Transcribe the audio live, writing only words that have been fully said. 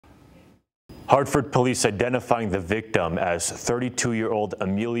Hartford police identifying the victim as 32-year-old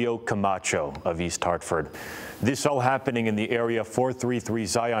Emilio Camacho of East Hartford. This all happening in the area 433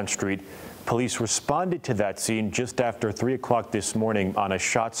 Zion Street. Police responded to that scene just after 3 o'clock this morning on a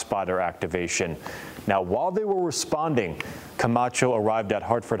shot spotter activation. Now, while they were responding, Camacho arrived at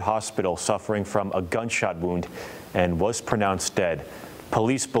Hartford Hospital suffering from a gunshot wound and was pronounced dead.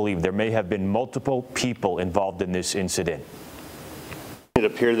 Police believe there may have been multiple people involved in this incident. It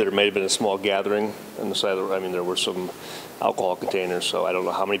appeared that there may have been a small gathering on the side of the, there were some alcohol containers, so I don't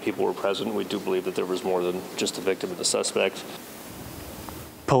know how many people were present. We do believe that there was more than just the victim and the suspect.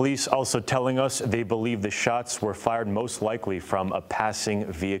 Police also telling us they believe the shots were fired most likely from a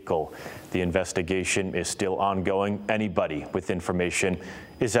passing vehicle. The investigation is still ongoing. Anybody with information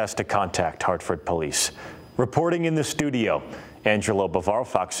is asked to contact Hartford Police. Reporting in the studio, Angelo Bavaro,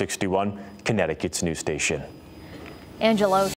 Fox 61, Connecticut's news station. Angelo.